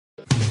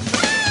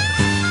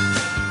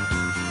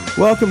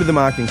Welcome to the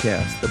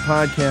Mockingcast, the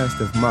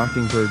podcast of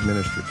Mockingbird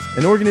Ministries,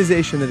 an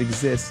organization that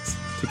exists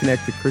to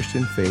connect the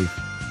Christian faith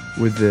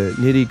with the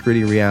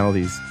nitty-gritty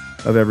realities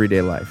of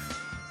everyday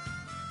life.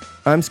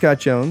 I'm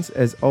Scott Jones,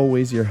 as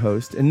always your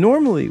host, and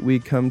normally we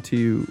come to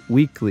you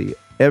weekly,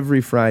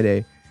 every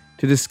Friday,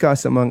 to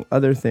discuss, among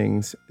other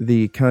things,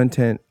 the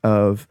content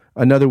of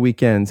Another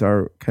Weekend's,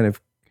 our kind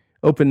of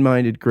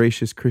open-minded,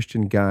 gracious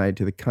Christian guide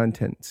to the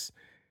contents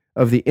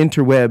of the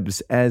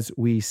interwebs as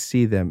we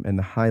see them and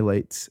the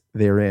highlights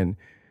therein.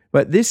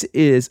 But this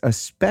is a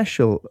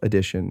special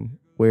edition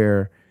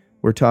where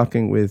we're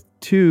talking with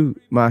two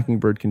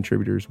Mockingbird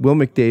contributors, Will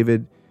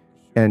McDavid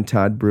and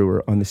Todd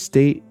Brewer, on the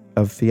state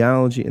of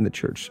theology in the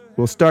church.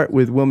 We'll start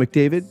with Will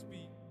McDavid.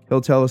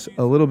 He'll tell us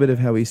a little bit of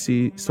how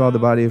he saw the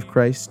body of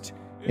Christ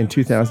in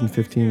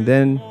 2015.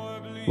 Then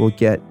we'll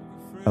get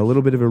a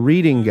little bit of a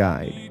reading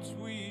guide,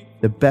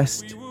 the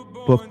best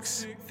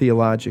books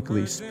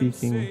theologically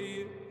speaking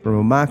from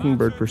a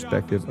Mockingbird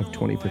perspective of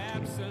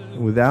 2015.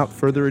 And without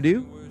further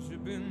ado,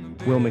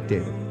 Will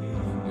McDavid.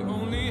 The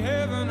only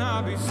heaven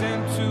I'll be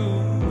sent to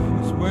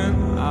is when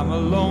I'm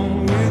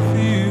alone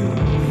with you.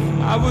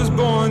 I was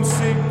born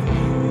sick,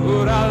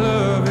 but I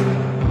love it.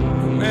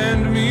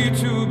 Command me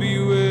to be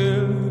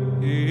well.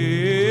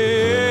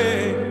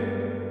 Yeah.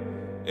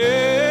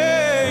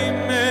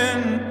 Amen.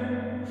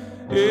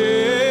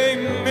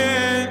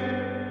 Amen.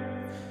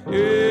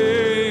 Amen.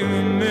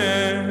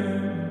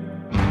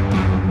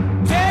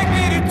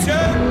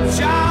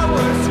 I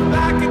worship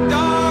like a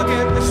dog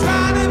at the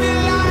shrine of your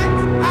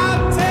life.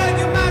 I'll tell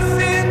you my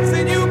sins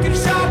and you can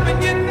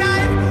sharpen your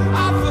knife.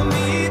 Offer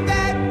me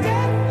that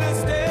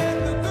deathless death,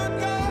 the good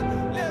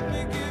God, let me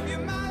give you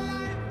my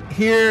life.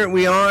 Here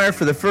we are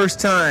for the first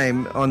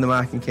time on the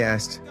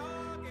Mockingcast.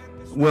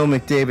 Will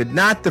McDavid,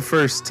 not the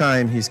first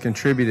time he's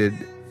contributed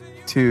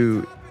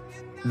to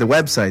the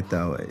website,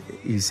 though.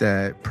 He's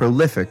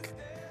prolific.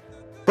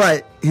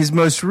 But his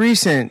most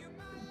recent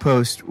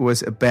post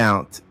was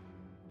about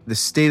the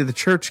state of the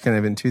church kind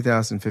of in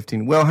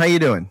 2015. Well, how you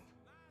doing?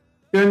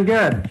 Doing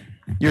good.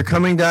 You're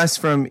coming to us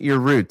from your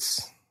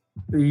roots.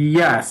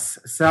 Yes,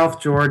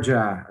 South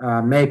Georgia,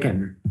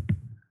 Macon.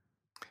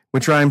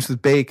 Which rhymes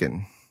with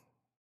bacon.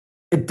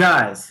 It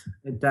does.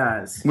 It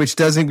does. Which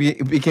doesn't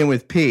begin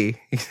with P.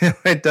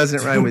 It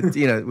doesn't rhyme with,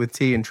 with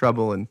T and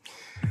trouble and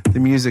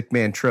the Music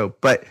Man trope.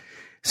 But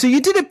so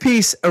you did a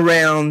piece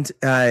around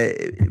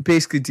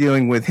basically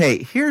dealing with,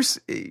 hey, here's...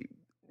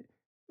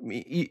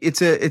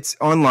 It's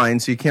online,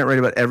 so you can't write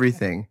about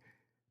everything,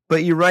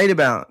 but you write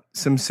about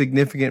some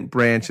significant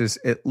branches,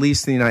 at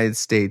least in the United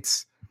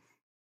States,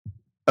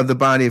 of the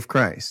body of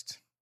Christ.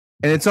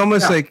 And it's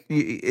almost like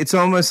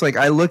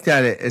I looked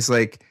at it as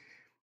like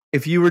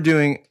if you were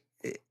doing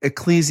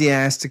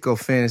ecclesiastical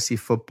fantasy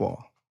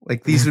football.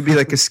 Like these would be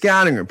like a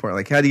scouting report.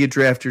 Like how do you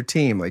draft your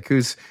team? Like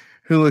who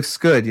looks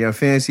good?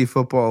 Fantasy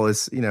football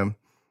is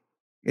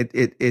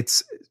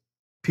it's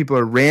people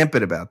are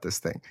rampant about this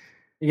thing.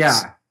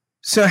 Yeah.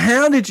 So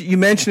how did you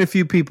mention a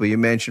few people? You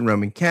mentioned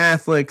Roman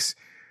Catholics,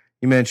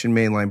 you mentioned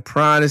mainline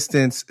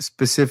Protestants,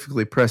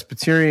 specifically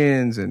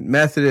Presbyterians and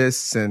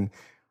Methodists and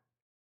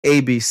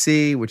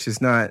ABC, which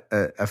is not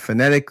a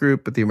phonetic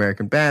group, but the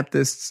American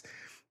Baptists.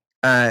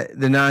 The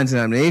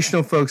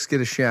non-denominational folks get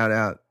a shout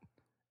out,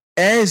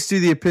 as do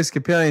the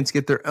Episcopalians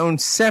get their own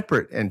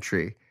separate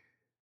entry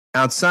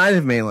outside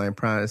of mainline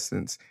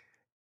Protestants.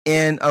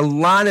 And a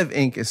lot of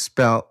ink is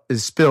spilled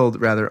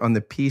on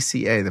the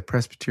PCA, the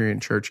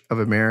Presbyterian Church of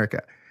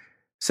America.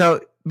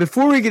 So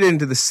before we get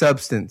into the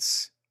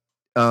substance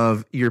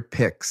of your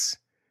picks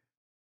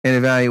and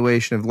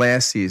evaluation of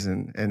last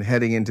season and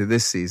heading into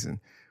this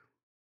season,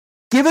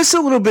 give us a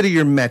little bit of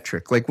your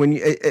metric. Like when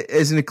you,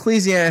 as an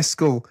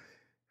ecclesiastical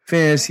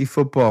fantasy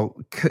football,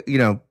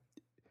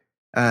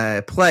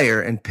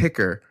 player and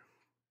picker,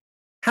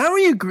 how are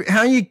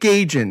you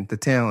gauging the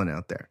talent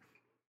out there?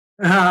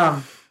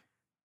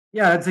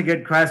 Yeah, that's a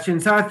good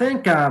question. So I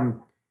think,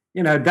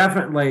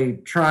 definitely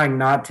trying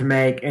not to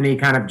make any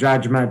kind of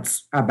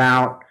judgments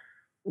about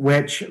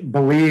which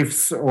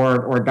beliefs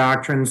or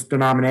doctrines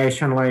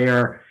denominationally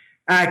are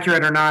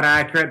accurate or not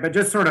accurate, but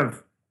just sort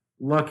of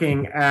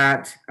looking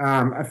at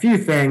a few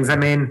things. I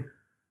mean,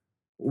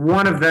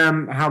 one of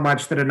them, how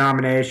much the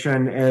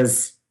denomination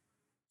is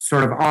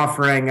sort of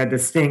offering a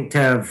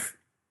distinctive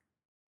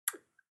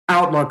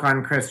outlook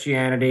on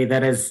Christianity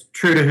that is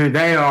true to who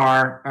they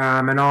are,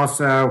 and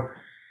also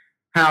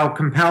how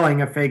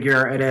compelling a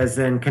figure it is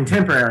in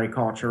contemporary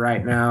culture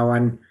right now.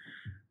 And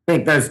I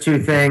think those two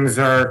things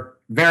are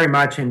very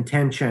much in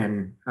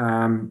tension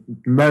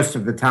most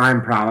of the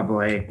time,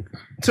 probably.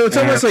 So it's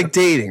almost like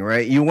dating,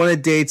 right? You want to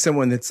date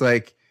someone that's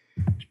like,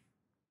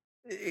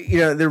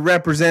 they're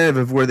representative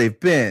of where they've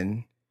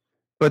been,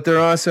 but they're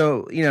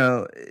also,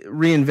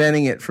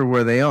 reinventing it for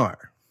where they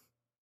are.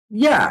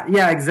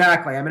 Yeah,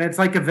 exactly. I mean, it's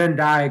like a Venn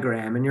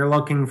diagram, and you're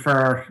looking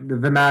for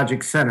the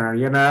magic center,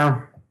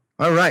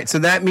 All right, so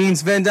that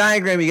means Venn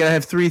diagram, you got to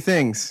have three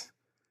things.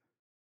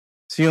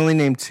 So you only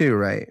named two,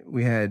 right?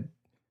 We had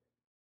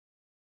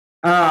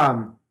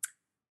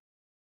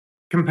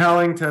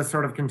compelling to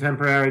sort of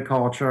contemporary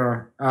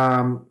culture,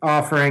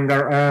 offering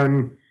their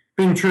own,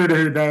 being true to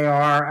who they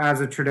are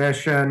as a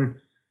tradition.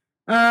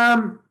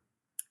 And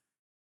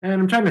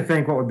I'm trying to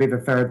think what would be the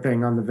third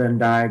thing on the Venn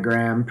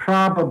diagram.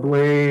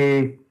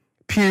 Probably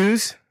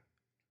Pews.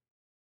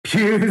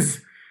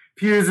 Pews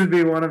would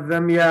be one of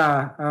them.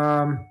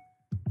 Yeah.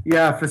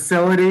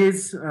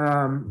 Facilities.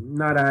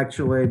 Not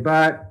actually,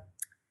 but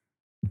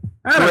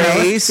I don't know.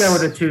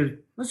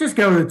 Let's just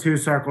go with a two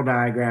circle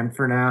diagram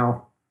for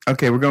now.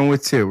 Okay, we're going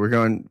with two. We're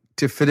going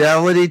to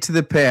fidelity to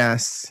the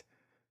past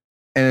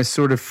and a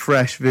sort of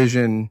fresh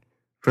vision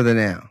for the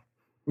now.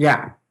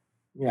 Yeah.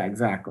 Yeah,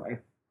 exactly.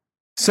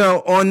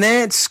 So on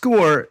that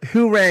score,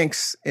 who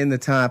ranks in the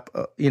top,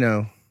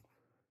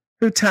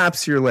 who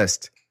tops your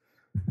list?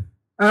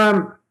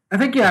 I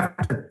think you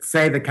have to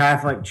say the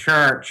Catholic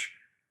Church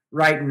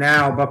right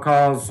now,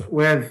 because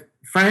with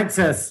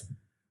Francis,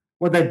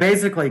 what they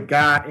basically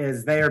got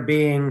is they are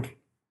being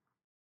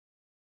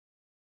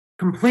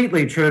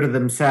completely true to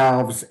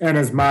themselves in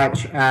as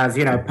much as,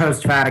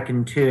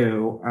 post-Vatican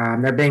II.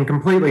 They're being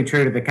completely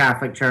true to the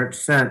Catholic Church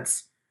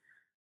since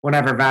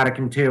whenever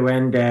Vatican II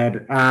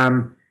ended.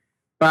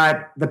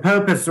 But the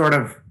Pope has sort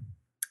of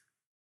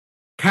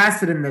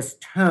casted in this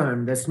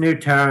new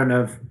tone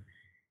of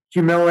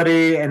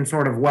humility and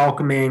sort of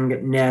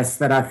welcomingness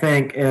that I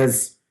think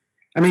is,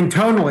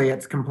 tonally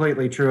it's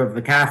completely true of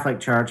the Catholic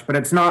Church, but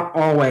it's not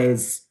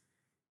always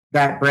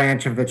that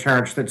branch of the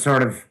church that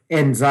sort of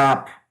ends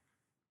up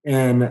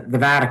in the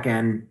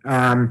Vatican.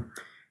 And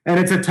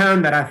it's a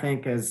tone that I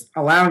think is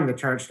allowing the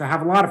church to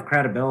have a lot of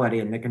credibility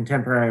in the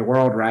contemporary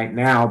world right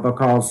now,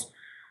 because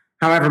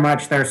however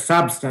much their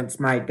substance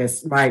might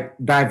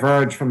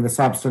diverge from the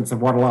substance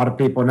of what a lot of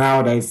people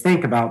nowadays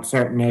think about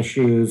certain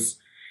issues,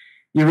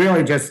 you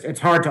really it's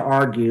hard to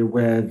argue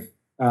with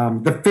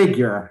the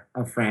figure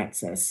of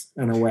Francis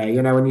in a way.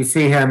 When you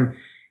see him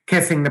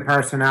kissing the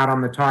person out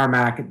on the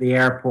tarmac at the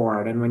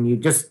airport, and when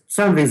you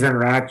some of these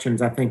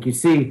interactions, I think you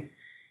see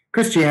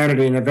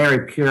Christianity in a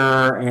very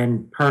pure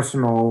and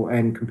personal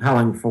and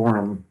compelling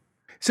form.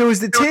 So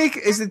is the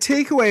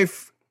takeaway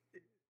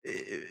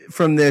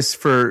from this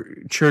for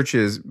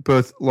churches,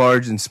 both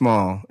large and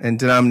small, and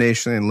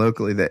denominationally and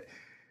locally, that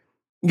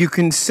you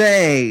can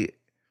say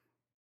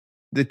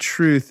the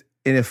truth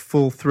in a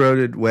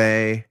full-throated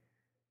way,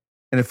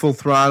 in a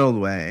full-throttled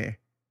way,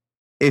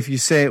 if you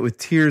say it with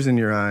tears in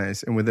your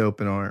eyes and with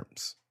open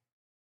arms?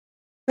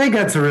 I think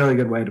that's a really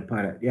good way to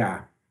put it,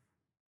 yeah.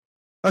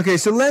 Okay,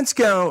 so let's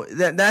go.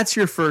 That's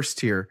your first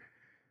tier.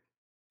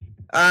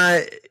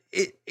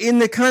 In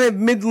the kind of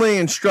middling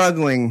and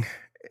struggling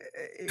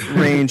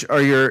range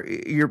are your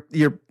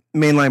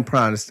mainline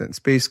Protestants,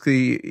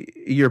 basically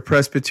your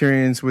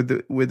Presbyterians with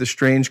the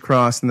strange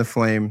cross and the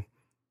flame,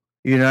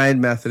 United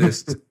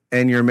Methodist,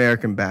 and your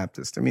American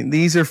Baptist.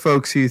 These are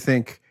folks who you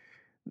think,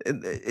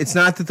 it's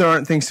not that there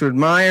aren't things to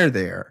admire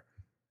there.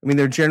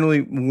 They're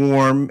generally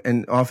warm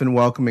and often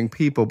welcoming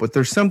people, but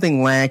there's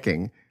something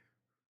lacking,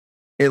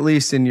 at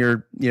least in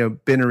your,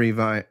 binary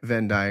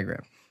Venn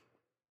diagram.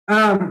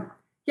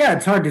 Yeah,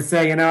 it's hard to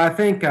say. I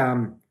think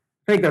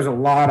there's a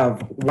lot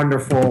of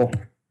wonderful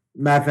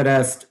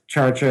Methodist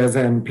churches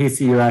and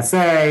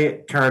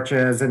PCUSA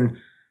churches and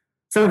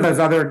some of those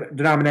other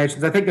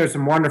denominations. I think there's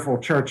some wonderful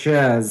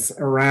churches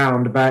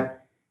around,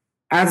 but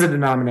as a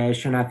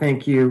denomination, I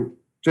think you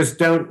just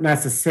don't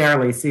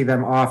necessarily see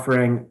them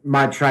offering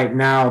much right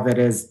now that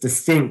is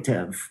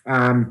distinctive.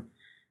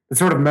 The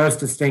sort of most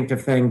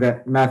distinctive thing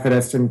that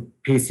Methodist and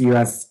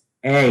PCUSA,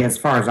 as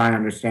far as I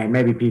understand,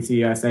 maybe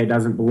PCUSA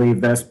doesn't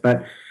believe this,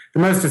 but the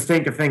most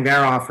distinctive thing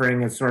they're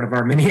offering is sort of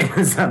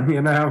Arminianism,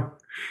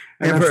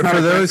 And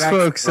for those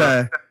folks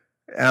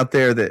out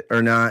there that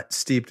are not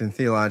steeped in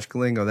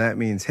theological lingo, that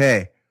means,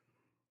 hey,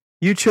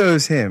 you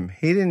chose him.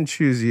 He didn't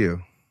choose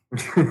you.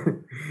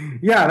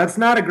 Yeah, that's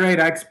not a great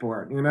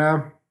export,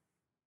 Well,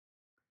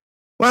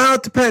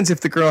 it depends if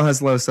the girl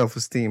has low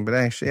self-esteem, but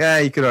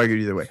actually, you could argue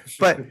either way.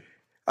 But,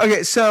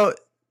 okay, so,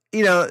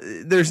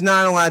 there's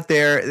not a lot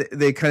there.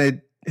 They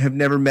kind of have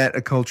never met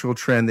a cultural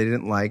trend they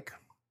didn't like.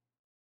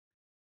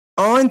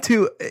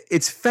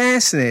 It's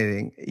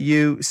fascinating.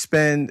 You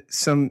spend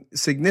some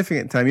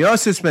significant time. You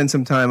also spend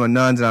some time on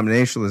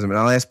non-denominationalism, and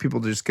I'll ask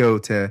people to just go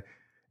to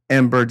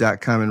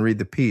mbird.com and read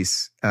the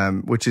piece,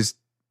 which is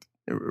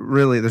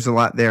really, there's a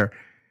lot there.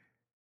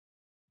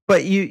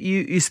 But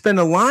you spend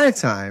a lot of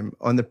time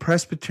on the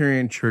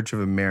Presbyterian Church of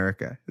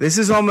America. This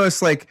is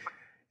almost like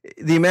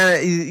the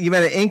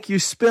amount of ink you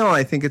spill.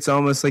 I think it's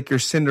almost like your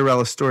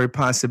Cinderella story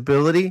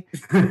possibility,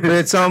 but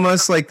it's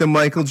almost like the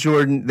Michael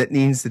Jordan that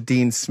needs the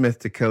Dean Smith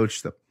to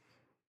coach them.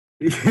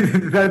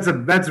 That's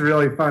a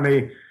really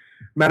funny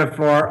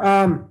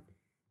metaphor.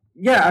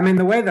 Yeah,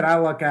 the way that I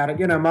look at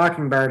it,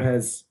 Mockingbird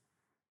has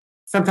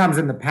sometimes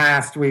in the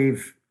past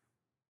we've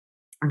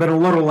been a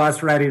little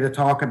less ready to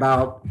talk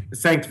about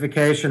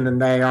sanctification than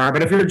they are.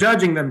 But if you're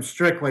judging them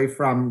strictly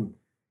from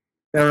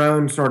their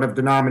own sort of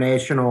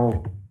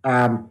denominational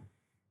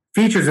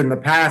features in the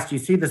past, you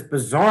see this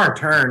bizarre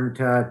turn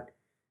to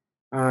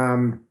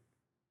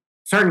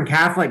certain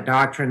Catholic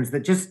doctrines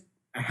that just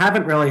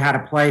haven't really had a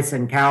place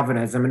in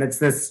Calvinism, and it's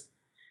this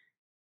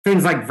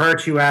things like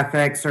virtue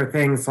ethics or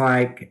things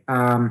like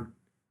a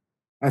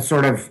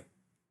sort of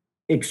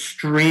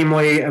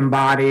extremely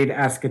embodied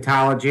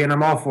eschatology, and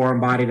I'm all for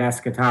embodied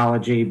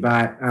eschatology,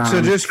 but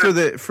so just I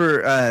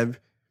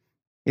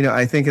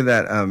think of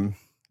that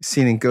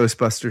scene in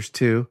Ghostbusters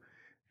 2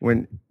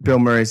 when Bill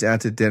Murray's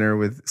out to dinner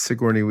with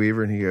Sigourney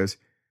Weaver, and he goes,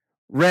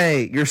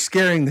 "Ray, you're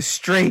scaring the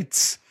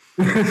straights."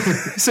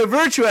 So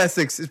virtue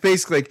ethics is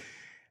basically like,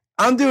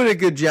 I'm doing a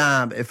good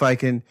job if I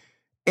can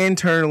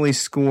internally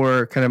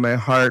score kind of my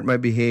heart, my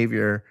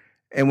behavior,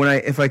 and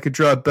if I could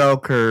draw a bell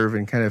curve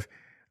and kind of,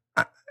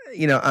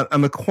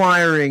 I'm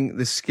acquiring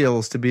the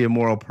skills to be a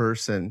moral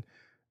person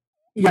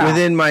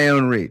within my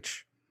own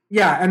reach.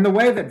 Yeah, and the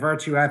way that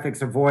virtue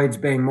ethics avoids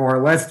being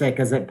moralistic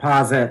is it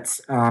posits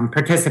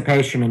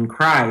participation in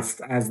Christ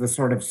as the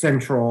sort of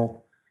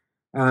central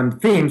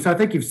theme. So I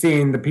think you've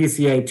seen the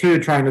PCA too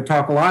trying to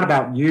talk a lot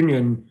about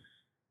union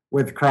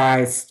with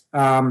Christ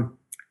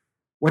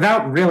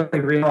without really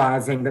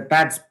realizing that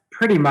that's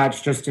pretty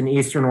much just an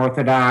Eastern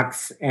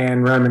Orthodox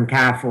and Roman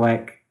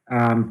Catholic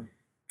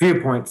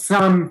viewpoint.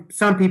 Some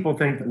people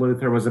think that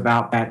Luther was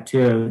about that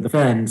too. The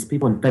Finns,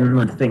 people in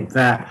Finland think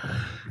that.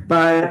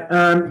 But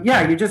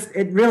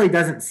it really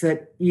doesn't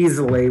sit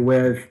easily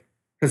with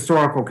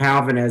historical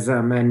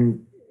Calvinism,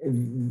 and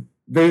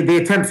the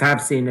attempts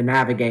I've seen to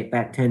navigate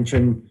that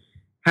tension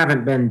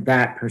haven't been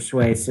that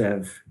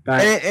persuasive.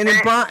 But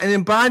and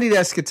embodied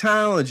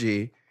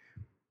eschatology,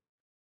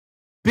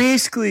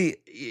 basically,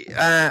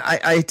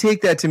 I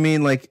take that to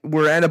mean like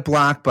we're at a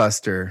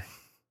Blockbuster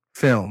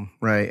film,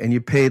 right? And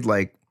you paid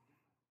like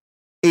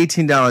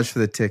 $18 for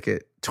the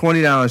ticket,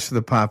 $20 for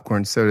the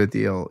popcorn soda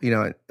deal,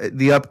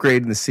 the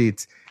upgrade in the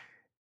seats.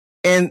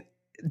 And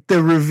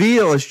the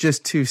reveal is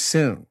just too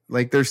soon.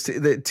 Like there's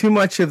too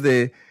much of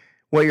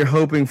what you're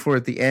hoping for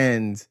at the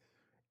end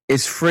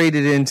is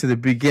freighted into the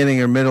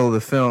beginning or middle of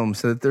the film,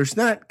 so that there's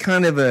not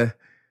kind of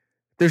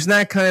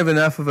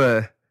enough of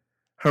a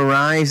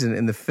horizon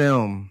in the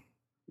film.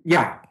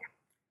 Yeah,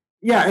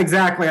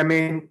 exactly. I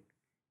mean,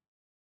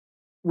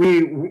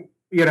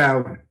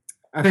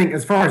 I think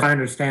as far as I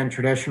understand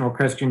traditional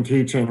Christian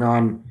teaching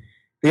on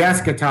the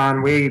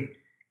eschaton,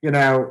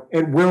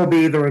 it will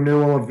be the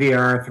renewal of the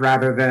earth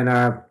rather than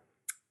a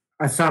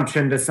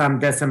assumption to some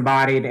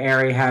disembodied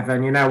airy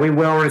heaven. We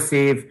will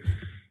receive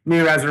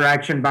new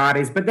resurrection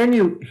bodies, but then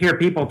you hear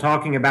people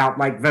talking about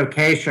like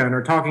vocation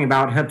or talking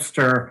about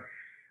hipster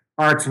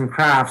arts and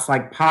crafts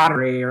like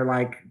pottery or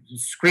like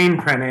screen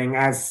printing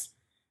as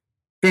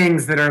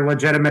things that are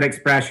legitimate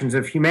expressions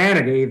of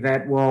humanity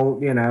that will,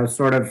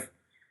 sort of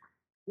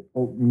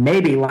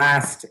maybe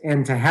last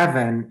into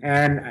heaven.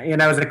 And,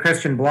 as a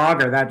Christian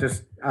blogger, that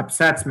just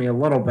upsets me a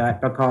little bit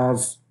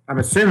because I'm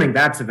assuming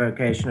that's a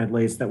vocation, at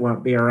least, that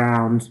won't be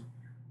around.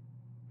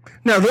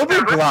 No, there'll be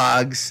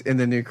blogs in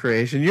the new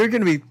creation. You're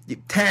going to be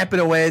tapping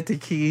away at the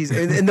keys,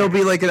 and there'll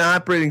be like an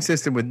operating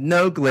system with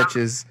no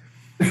glitches.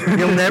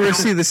 You'll never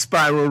see the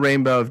spiral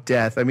rainbow of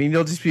death. I mean,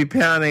 you'll just be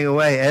pounding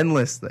away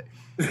endlessly.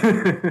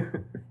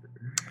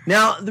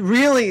 Now,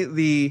 really,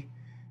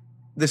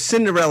 the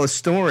Cinderella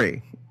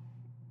story,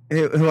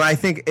 who I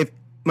think,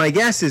 my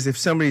guess is if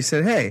somebody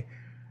said, "Hey,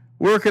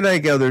 where could I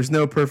go? There's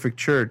no perfect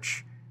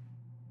church,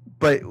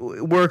 but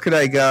where could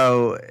I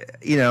go,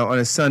 on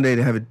a Sunday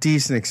to have a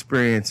decent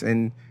experience?"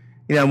 And,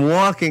 I'm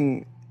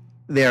walking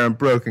there on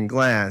broken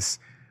glass.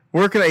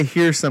 Where could I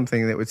hear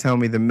something that would tell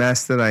me the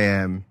mess that I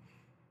am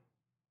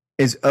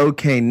is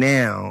okay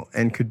now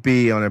and could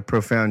be on a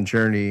profound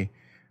journey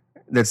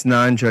that's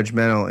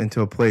non-judgmental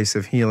into a place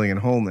of healing and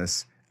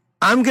wholeness?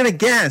 I'm going to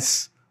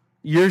guess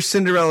your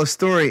Cinderella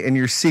story and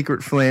your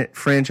secret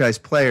franchise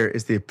player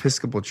is the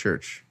Episcopal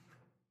Church.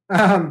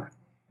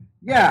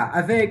 Yeah,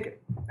 I think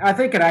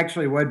it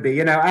actually would be,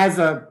 as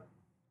a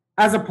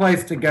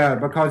place to go,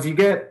 because you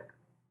get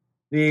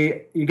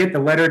the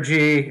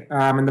liturgy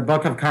and the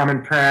Book of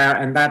Common Prayer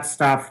and that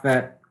stuff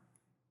that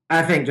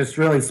I think just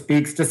really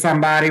speaks to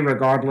somebody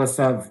regardless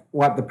of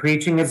what the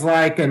preaching is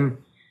like, and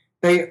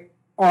they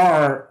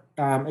are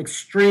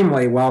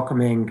extremely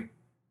welcoming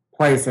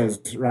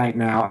places right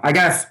now. I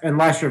guess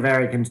unless you're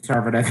very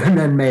conservative, and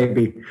then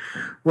maybe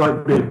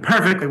won't be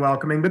perfectly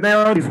welcoming, but they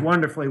are these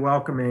wonderfully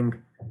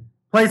welcoming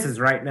places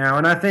right now,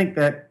 and I think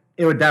that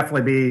it would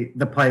definitely be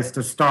the place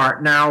to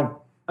start.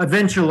 Now,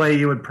 eventually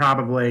you would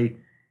probably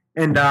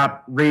end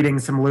up reading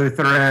some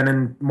Lutheran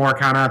and more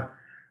kind of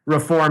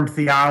Reformed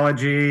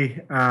theology,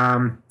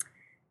 and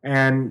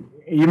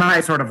you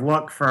might sort of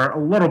look for a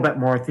little bit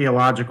more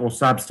theological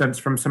substance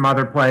from some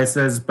other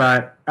places,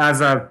 but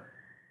as a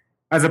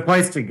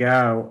place to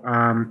go,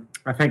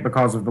 I think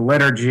because of the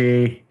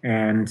liturgy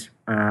and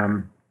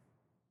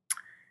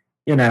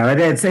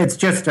it's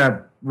just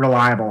a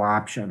reliable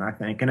option, I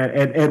think, and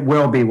it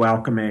will be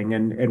welcoming,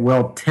 and it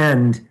will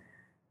tend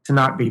to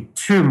not be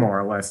too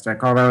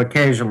moralistic, although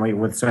occasionally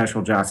with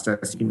social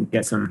justice you can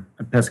get some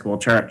Episcopal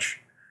Church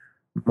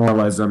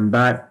moralism.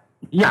 But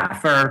yeah,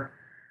 for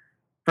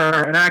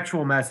an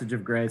actual message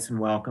of grace and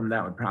welcome,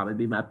 that would probably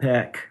be my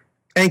pick.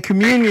 And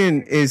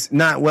communion is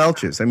not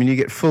Welch's. I mean, you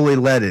get fully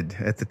leaded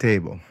at the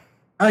table.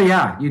 Oh,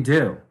 yeah, you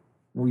do.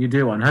 Well, you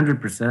do,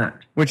 100%.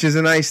 Which is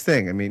a nice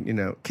thing. I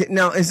mean,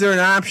 now, is there an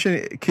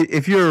option?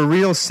 If you're a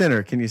real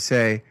sinner, can you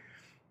say,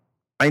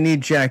 I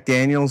need Jack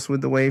Daniels with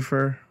the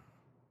wafer?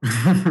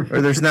 Or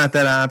there's not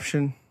that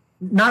option?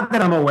 Not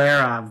that I'm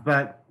aware of,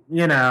 but,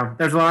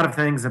 there's a lot of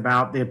things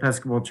about the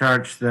Episcopal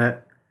Church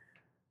that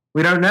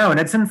we don't know, and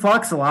it's in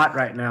flux a lot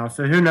right now.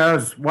 So who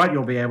knows what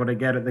you'll be able to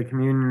get at the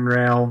communion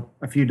rail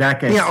a few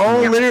decades. Yeah,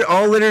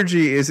 all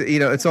liturgy is,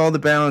 it's all the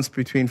balance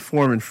between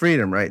form and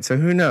freedom, right? So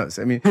who knows?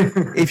 I mean,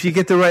 if you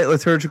get the right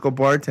liturgical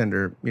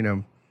bartender,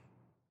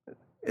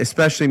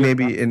 especially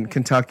maybe in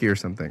Kentucky or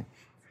something.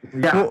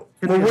 Yeah. Well,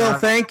 Will,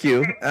 thank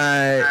you.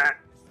 I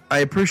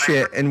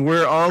appreciate it, and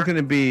we're all going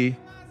to be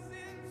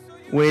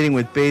waiting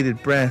with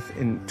bated breath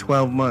in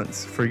 12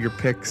 months for your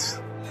picks.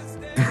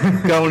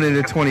 Going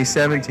into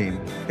 2017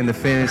 in the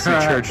Fantasy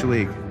Church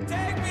League.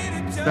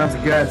 Sounds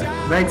good.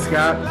 Thanks,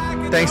 Scott.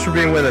 Thanks for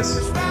being with us.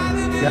 Yep.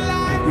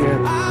 Thank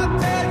you. I'll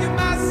tell you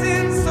my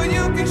sins so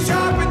you can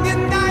sharpen your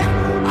knife.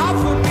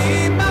 Offer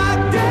me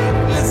my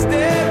death. Let's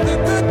stay the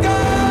good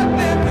God.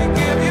 Let me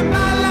give you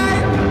my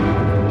life.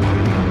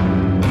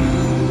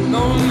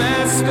 No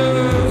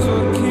masters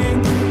or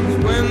kings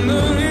when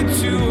the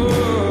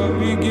ritual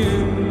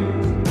begins.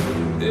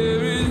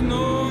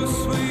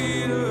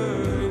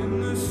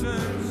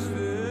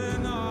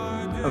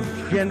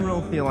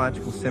 General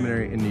Theological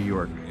Seminary in New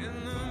York,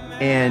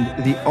 and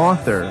the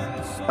author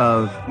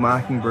of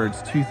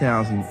Mockingbird's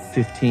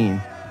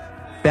 2015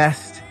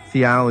 Best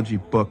Theology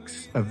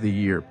Books of the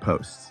Year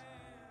posts.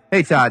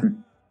 Hey,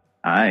 Todd.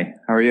 Hi,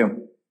 how are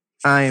you?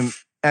 I'm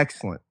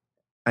excellent.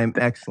 In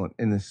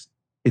this.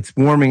 It's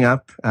warming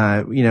up.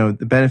 The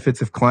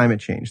benefits of climate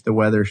change. The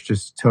weather's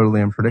just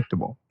totally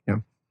unpredictable.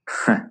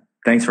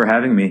 Thanks for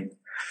having me.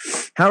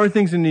 How are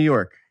things in New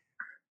York?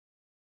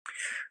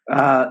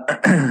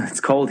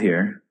 It's cold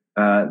here.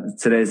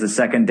 Today's the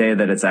second day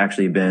that it's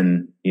actually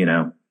been,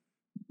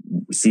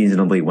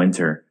 seasonably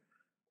winter.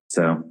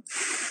 So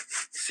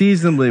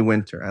seasonably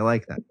winter. I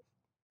like that.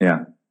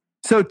 Yeah.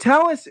 So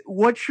tell us,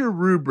 what's your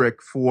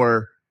rubric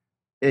for,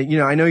 I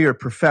know you're a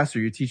professor,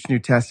 you teach New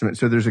Testament.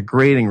 So there's a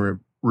grading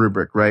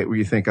rubric, right? Where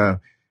you think, an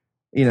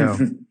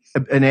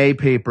A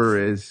paper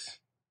is,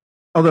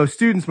 although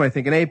students might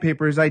think an A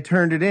paper is I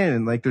turned it in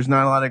and there's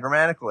not a lot of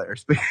grammatical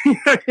errors, but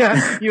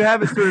you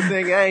have a sort of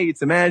thing, hey,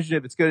 it's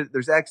imaginative, it's good,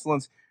 there's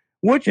excellence.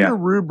 What's your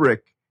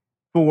rubric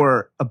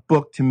for a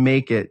book to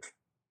make it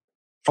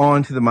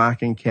onto the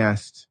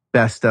Mockingcast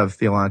best of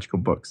theological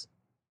books?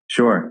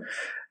 Sure.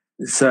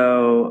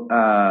 So,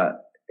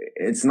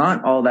 it's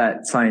not all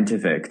that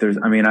scientific.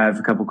 I have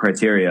a couple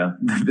criteria.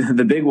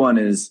 The big one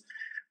is,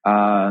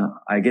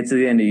 I get to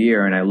the end of the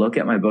year and I look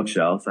at my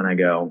bookshelf and I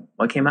go,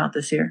 what came out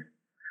this year?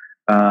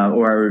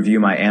 Or I review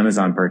my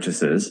Amazon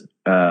purchases.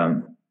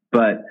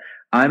 But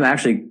I'm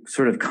actually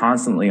sort of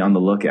constantly on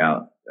the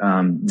lookout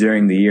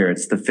during the year.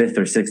 It's the 5th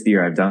or 6th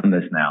year I've done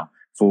this now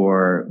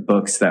for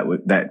books that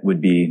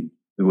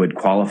would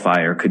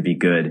qualify or could be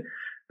good.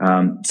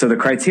 So the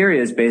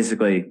criteria is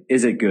basically,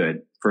 is it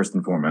good, first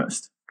and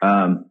foremost?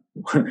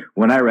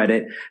 When I read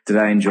it, did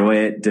I enjoy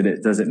it?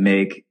 Does it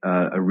make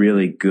a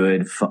really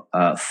good,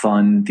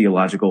 fun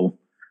theological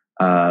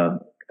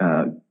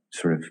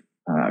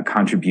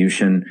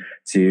contribution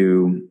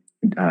to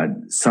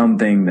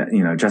something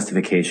that,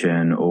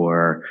 justification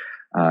or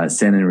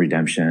sin and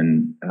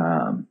redemption,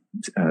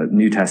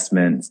 New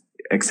Testament,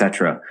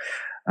 etc.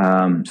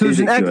 So there's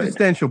an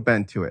existential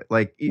bent to it.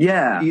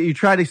 You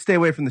try to stay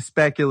away from the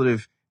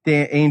speculative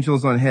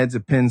angels on heads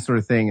of pins sort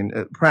of thing,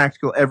 and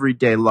practical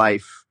everyday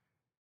life.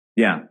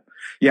 Yeah.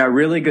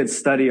 Really good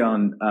study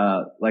on,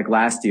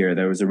 last year,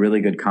 there was a really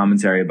good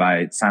commentary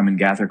by Simon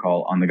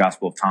Gathercall on the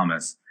Gospel of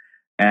Thomas.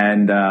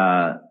 And,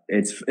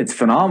 it's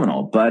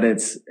phenomenal, but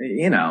it's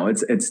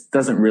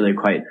doesn't really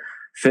quite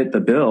fit the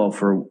bill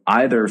for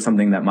either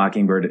something that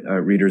Mockingbird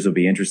readers will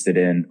be interested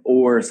in,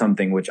 or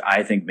something which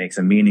I think makes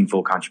a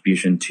meaningful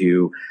contribution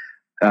to,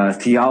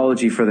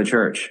 theology for the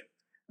church.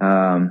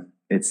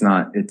 It's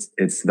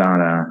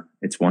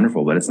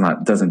wonderful, but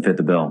doesn't fit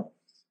the bill.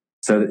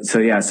 So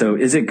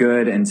is it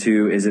good? And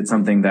two, is it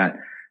something that,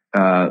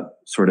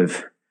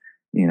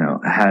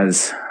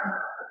 has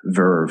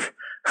verve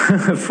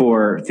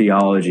for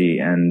theology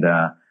and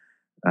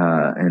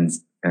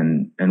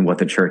what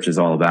the church is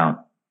all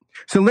about?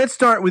 So let's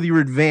start with your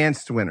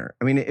advanced winner.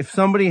 I mean, if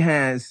somebody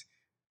has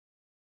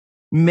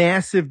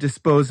massive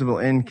disposable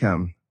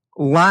income,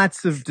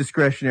 lots of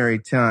discretionary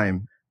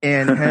time,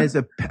 and has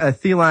a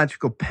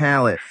theological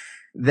palate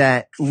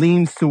that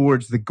leans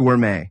towards the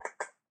gourmet,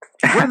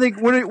 what are you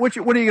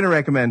going to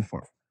recommend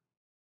for them?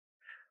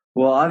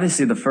 Well,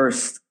 obviously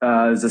there's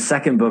a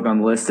second book on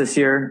the list this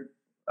year.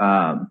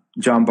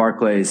 John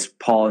Barclay's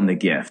Paul and the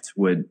Gift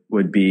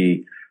would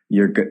be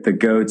the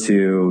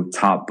go-to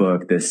top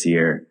book this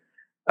year.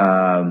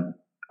 I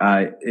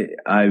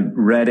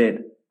read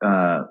it,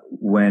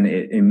 when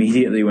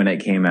it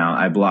came out.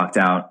 I blocked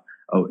out,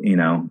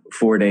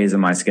 4 days of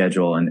my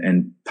schedule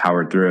and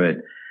powered through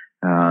it.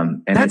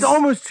 And that's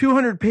almost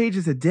 200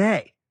 pages a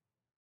day.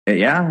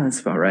 Yeah,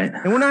 that's about right.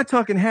 And we're not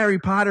talking Harry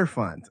Potter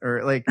font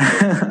or like.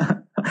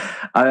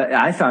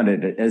 I found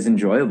it as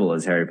enjoyable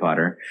as Harry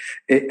Potter.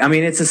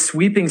 It's a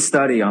sweeping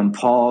study on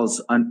Paul's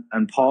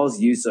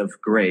use of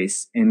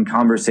grace in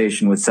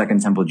conversation with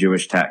Second Temple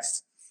Jewish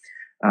texts.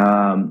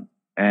 And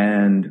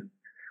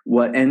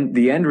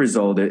the end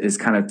result is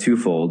kind of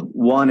twofold.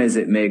 One is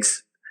it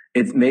makes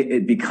a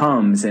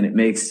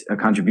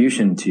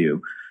contribution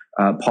to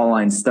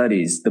Pauline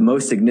studies, the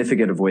most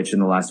significant of which in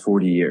the last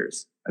 40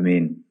 years.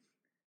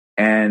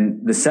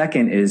 And the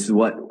second is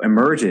what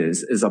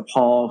emerges is a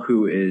Paul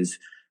who is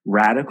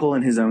radical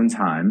in his own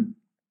time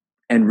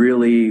and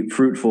really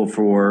fruitful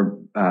for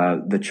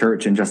the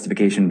church and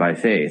justification by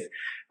faith.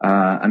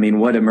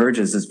 What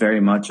emerges is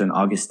very much an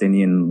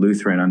Augustinian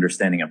Lutheran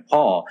understanding of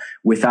Paul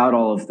without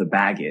all of the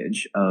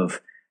baggage of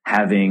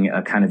having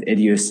a kind of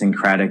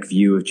idiosyncratic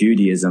view of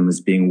Judaism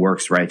as being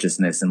works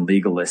righteousness and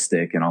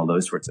legalistic and all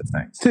those sorts of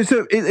things.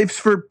 So it's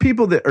for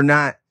people that are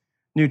not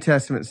New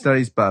Testament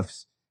studies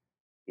buffs,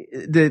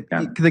 the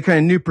kind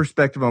of new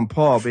perspective on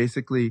Paul,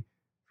 basically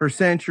for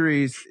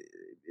centuries,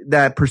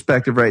 that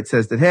perspective, right,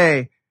 says that,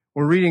 hey,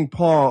 we're reading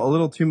Paul a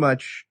little too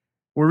much.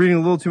 We're reading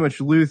a little too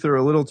much Luther,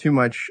 a little too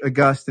much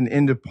Augustine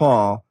into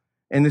Paul.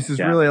 And this is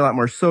really a lot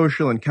more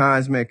social and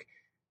cosmic,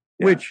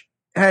 which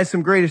has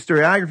some great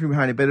historiography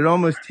behind it, but it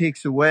almost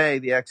takes away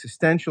the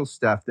existential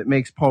stuff that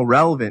makes Paul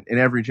relevant in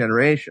every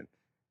generation.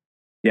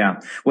 Yeah.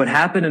 What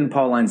happened in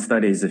Pauline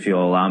studies, if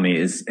you'll allow me,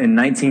 is in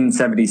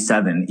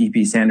 1977,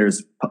 E.P.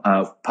 Sanders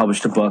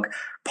published a book,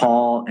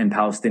 Paul and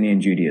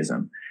Palestinian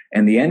Judaism.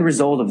 And the end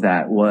result of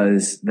that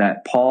was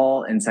that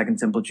Paul and Second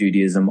Temple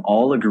Judaism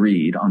all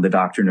agreed on the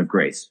doctrine of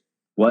grace.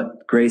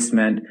 What grace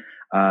meant,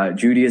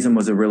 Judaism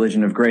was a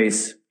religion of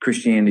grace,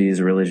 Christianity is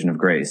a religion of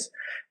grace.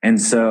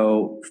 And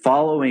so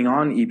following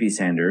on E.P.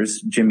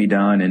 Sanders, Jimmy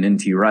Dunn and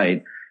N.T.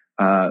 Wright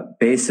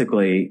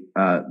basically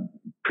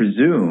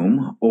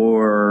presume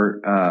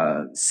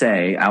or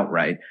say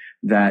outright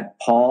that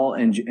Paul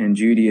and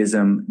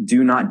Judaism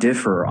do not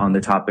differ on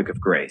the topic of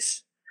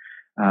grace.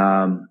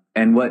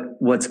 And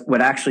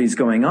what actually is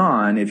going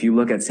on, if you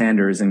look at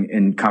Sanders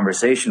in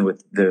conversation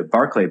with the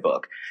Barclay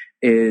book,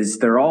 is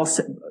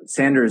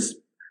Sanders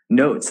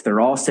notes they're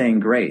all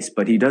saying grace,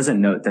 but he doesn't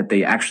note that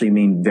they actually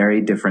mean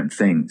very different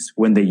things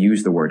when they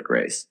use the word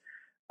grace.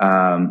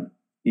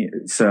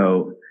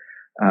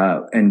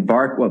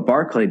 What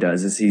Barclay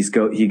does is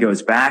he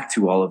goes back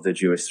to all of the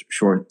Jewish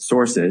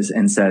sources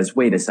and says,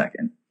 wait a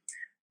second.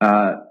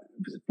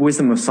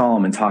 Wisdom of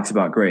Solomon talks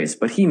about grace,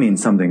 but he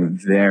means something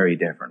very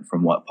different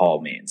from what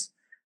Paul means.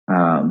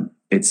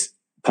 It's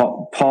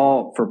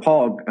Paul,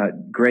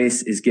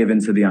 grace is given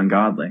to the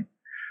ungodly.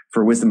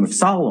 For Wisdom of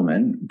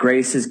Solomon,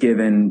 grace is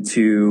given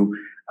to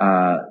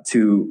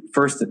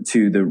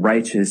the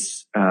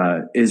righteous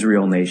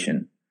Israel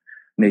nation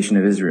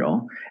of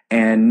Israel,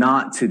 and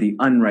not to the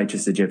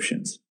unrighteous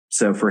Egyptians.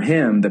 So for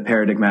him, the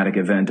paradigmatic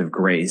event of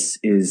grace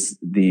is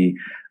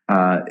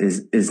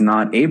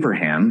not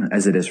Abraham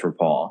as it is for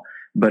Paul,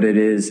 but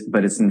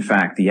it's in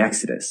fact the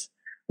Exodus,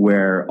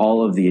 where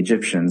all of the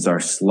Egyptians are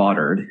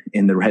slaughtered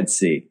in the Red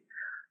Sea.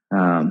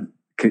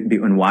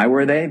 And why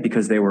were they?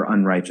 Because they were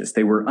unrighteous.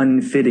 They were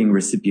unfitting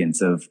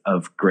recipients of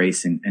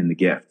grace and the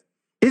gift.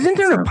 Isn't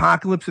there an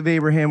apocalypse of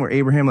Abraham where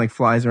Abraham like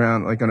flies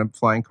around like on a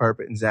flying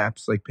carpet and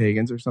zaps like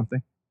pagans or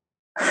something?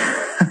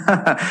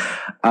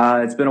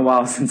 It's been a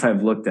while since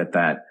I've looked at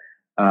that.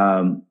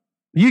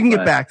 You can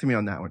get back to me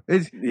on that one.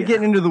 You're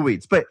getting into the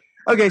weeds. But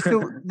okay,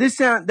 so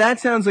that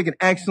sounds like an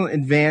excellent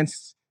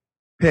advanced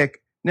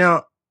pick.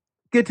 Now,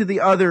 get to the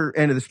other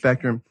end of the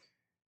spectrum.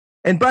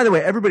 And by the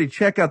way, everybody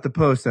check out the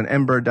post on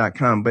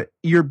mbird.com. But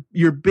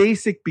your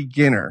basic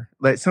beginner,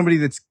 like somebody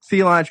that's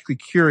theologically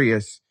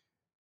curious,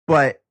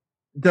 but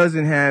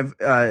doesn't have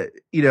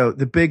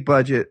the big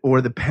budget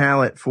or the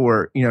palate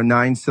for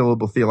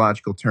 9-syllable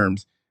theological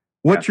terms.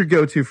 What's your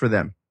go-to for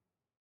them?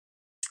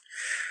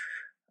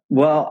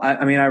 Well,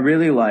 I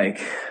really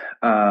like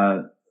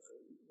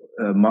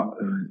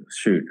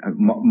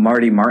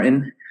Marty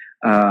Martin.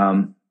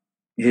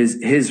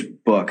 His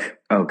book.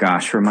 Oh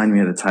gosh, remind me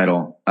of the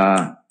title.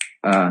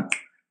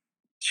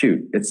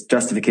 It's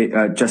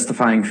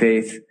Justifying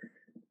Faith.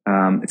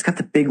 It's got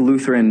the big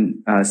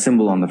Lutheran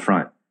symbol on the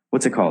front.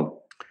 What's it called?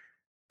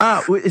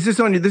 Is this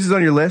on this is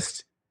on your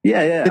list?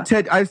 Yeah.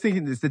 I was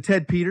thinking this, the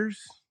Ted Peters.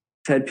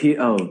 Ted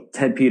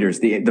Peters.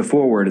 The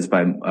foreword is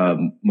by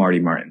Marty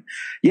Martin.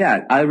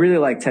 Yeah, I really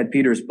like Ted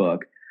Peters'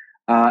 book.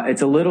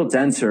 It's a little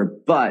denser,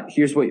 but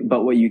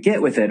what you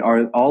get with it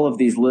are all of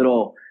these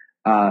little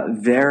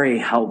very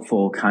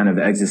helpful kind of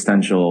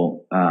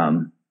existential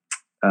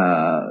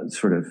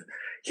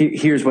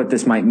here's what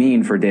this might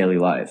mean for daily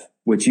life,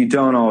 which you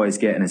don't always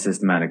get in a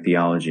systematic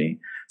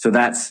theology. So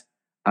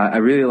I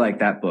really like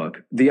that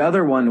book. The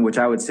other one, which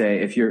I would say,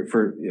 if you're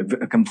for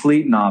a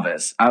complete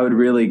novice, I would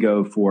really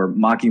go for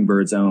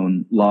Mockingbird's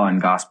own Law and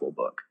Gospel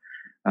book.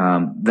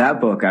 That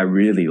book I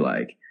really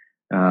like.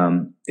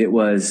 It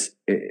was,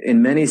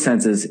 in many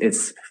senses,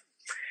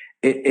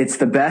 it's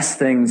the best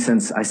thing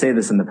since, I say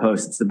this in the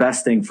post, it's the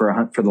best thing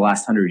for the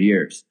last 100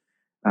 years.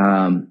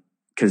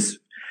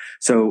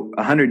 So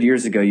 100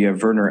 years ago, you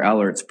have Werner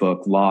Ellert's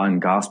book, Law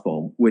and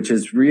Gospel, which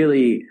is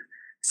really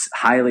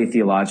highly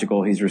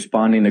theological. He's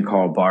responding to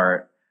Karl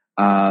Barth,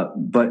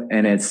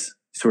 and it's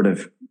sort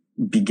of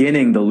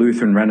beginning the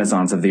Lutheran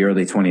Renaissance of the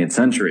early 20th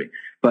century.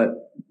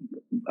 But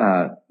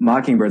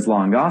Mockingbird's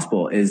Law and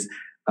Gospel is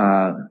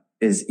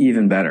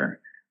even better.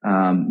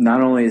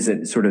 Not only is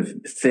it sort of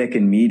thick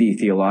and meaty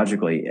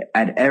theologically,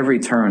 at every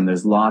turn,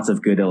 there's lots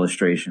of good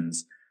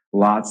illustrations,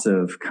 lots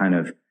of kind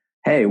of,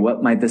 hey,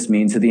 what might this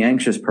mean to the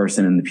anxious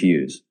person in the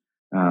pews?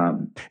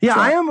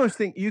 I almost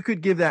think you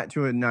could give that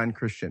to a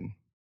non-Christian.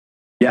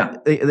 Yeah.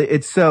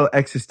 It's so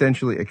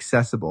existentially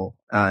accessible.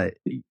 My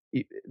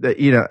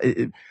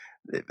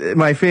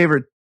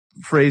favorite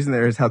phrase in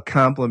there is how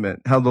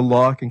the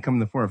law can come in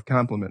the form of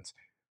compliments.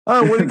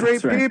 Oh, what a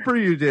great paper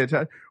you did.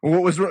 That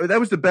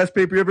was the best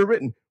paper you ever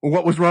written. Well,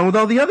 what was wrong with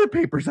all the other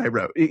papers I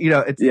wrote?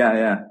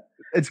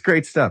 It's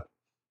great stuff.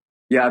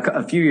 Yeah.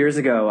 A few years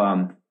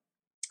ago,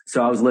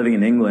 so I was living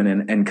in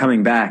England and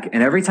coming back,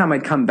 and every time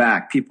I'd come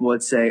back, people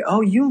would say,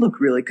 "Oh, you look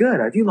really good.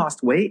 Have you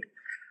lost weight?"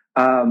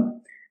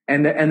 And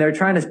they're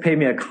trying to pay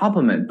me a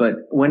compliment.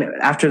 But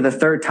after the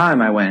third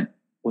time, I went,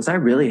 "Was I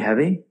really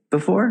heavy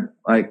before?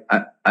 Like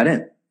I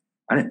didn't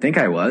think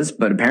I was,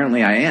 but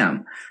apparently I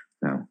am."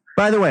 So.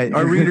 By the way,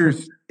 our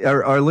readers,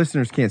 our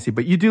listeners can't see,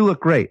 but you do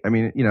look great. I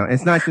mean,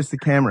 it's not just the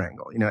camera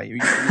angle. You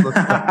look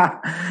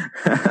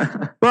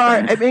great.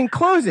 But in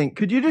closing,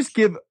 could you just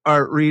give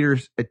our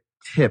readers a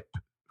tip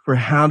for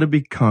how to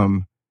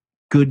become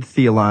good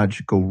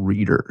theological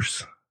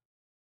readers?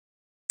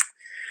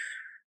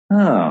 You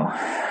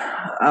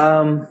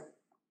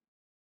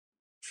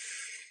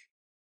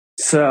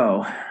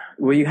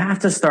have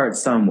to start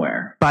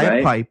somewhere. Buy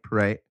a pipe,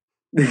 right?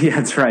 Yeah,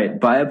 that's right.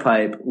 Buy a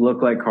pipe,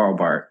 look like Karl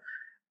Barth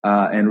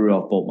and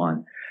Rudolf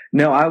Bultmann.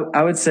 No,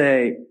 I would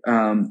say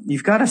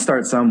you've got to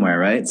start somewhere,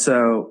 right?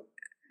 So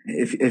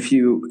if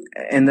you,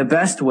 and the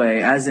best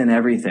way, as in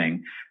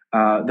everything,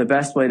 the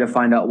best way to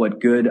find out what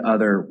good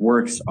other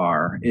works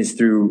are is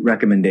through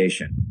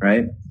recommendation,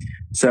 right?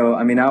 So,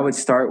 I mean, I would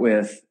start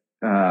with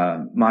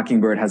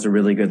Mockingbird has a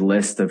really good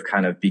list of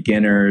kind of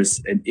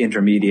beginners,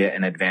 intermediate,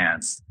 and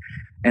advanced.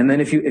 And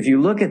then if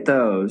you look at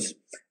those,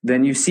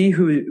 then you see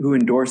who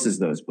endorses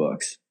those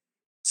books.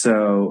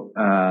 So,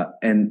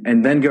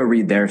 and then go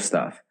read their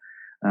stuff.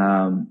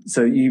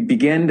 So you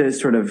begin to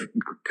sort of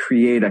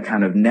create a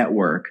kind of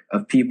network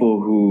of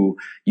people who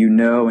you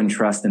know and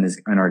trust and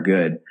are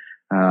good.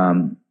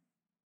 So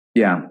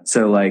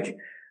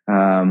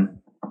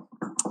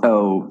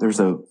there's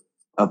a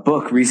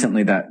book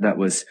recently that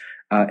was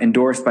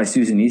endorsed by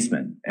Susan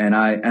Eastman, and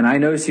I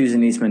know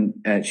Susan Eastman.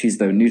 She's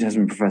the New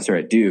Testament professor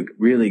at Duke,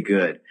 really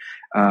good.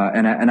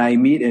 And I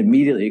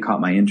immediately caught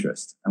my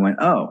interest. I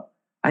went, oh,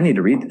 I need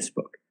to read this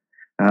book.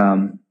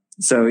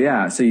 So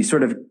you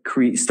sort of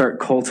start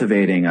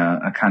cultivating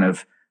a kind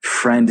of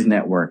friend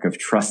network of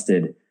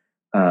trusted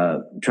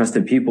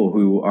people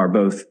who are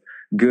both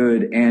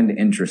good and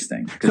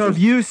interesting. So if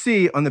you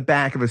see on the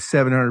back of a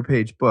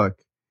 700-page book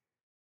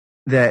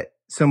that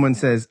someone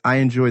says, I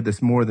enjoyed this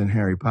more than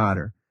Harry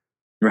Potter,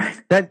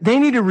 right? That they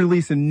need to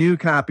release a new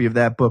copy of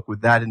that book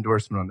with that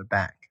endorsement on the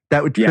back.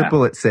 That would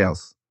triple its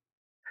sales.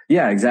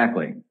 Yeah,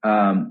 exactly.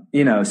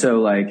 So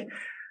like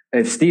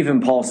if Stephen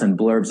Paulson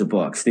blurbs a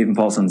book, Stephen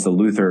Paulson's the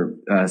Luther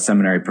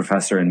seminary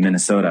professor in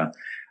Minnesota.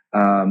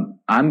 I'm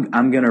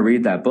going to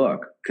read that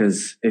book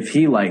because if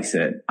he likes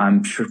it,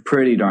 I'm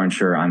pretty darn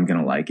sure I'm going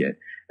to like it.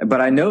 But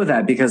I know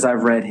that because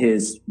I've read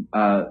his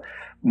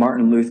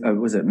Martin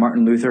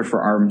Luther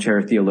for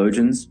Armchair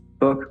Theologians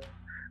book.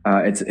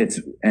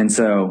 And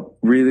so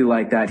really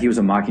like that. He was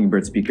a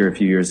Mockingbird speaker a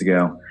few years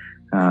ago.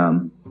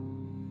 You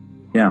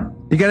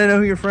got to know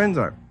who your friends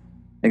are.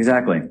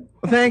 Exactly.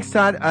 Well, thanks,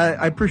 Todd.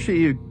 I appreciate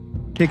you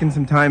taking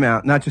some time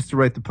out, not just to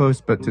write the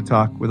post, but to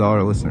talk with all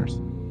our listeners.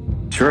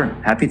 Sure.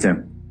 Happy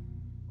to.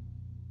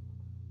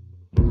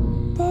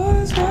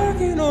 Boys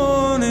working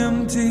on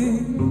empty.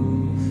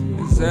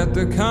 Is that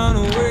the kind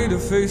of way to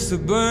face the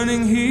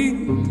burning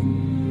heat?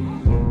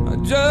 I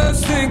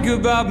just think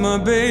about my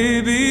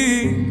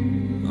baby.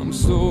 I'm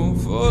so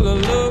full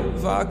of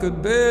love I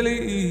could barely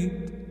eat.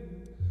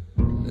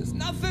 There's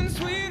nothing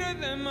sweeter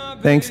than my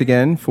baby. Thanks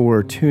again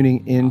for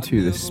tuning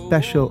into the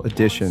special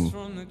edition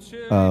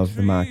of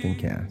the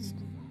Mockingcast.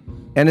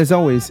 And as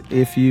always,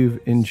 if you've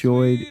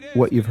enjoyed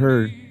what you've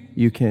heard,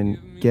 you can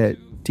get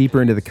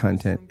deeper into the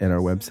content at our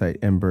website,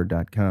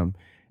 mbird.com.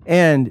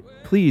 And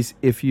please,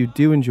 if you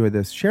do enjoy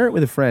this, share it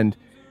with a friend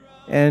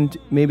and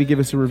maybe give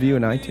us a review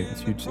in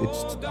iTunes.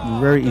 It's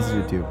very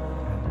easy to do.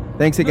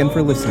 Thanks again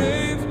for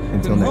listening.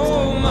 Until next time.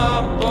 Hold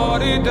my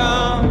body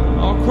down,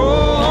 I'll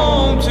crawl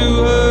home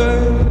to her.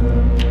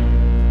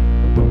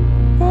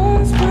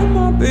 Boys, when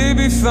my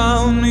baby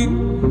found me,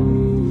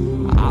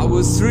 I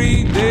was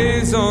 3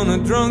 days on a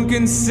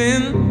drunken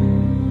sin.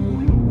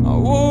 I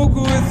woke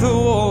with the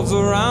walls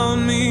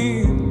around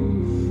me,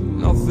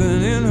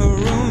 nothing in her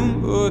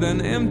room but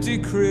an empty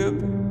crib.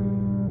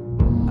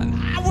 And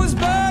I was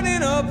burning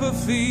up a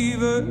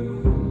fever.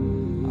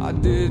 I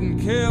didn't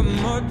care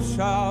much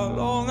how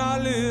long I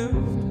lived,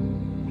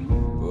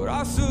 but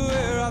I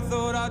swear I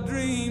thought I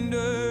dreamed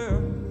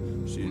her.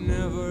 She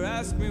never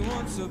asked me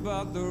once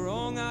about the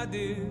wrong I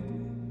did.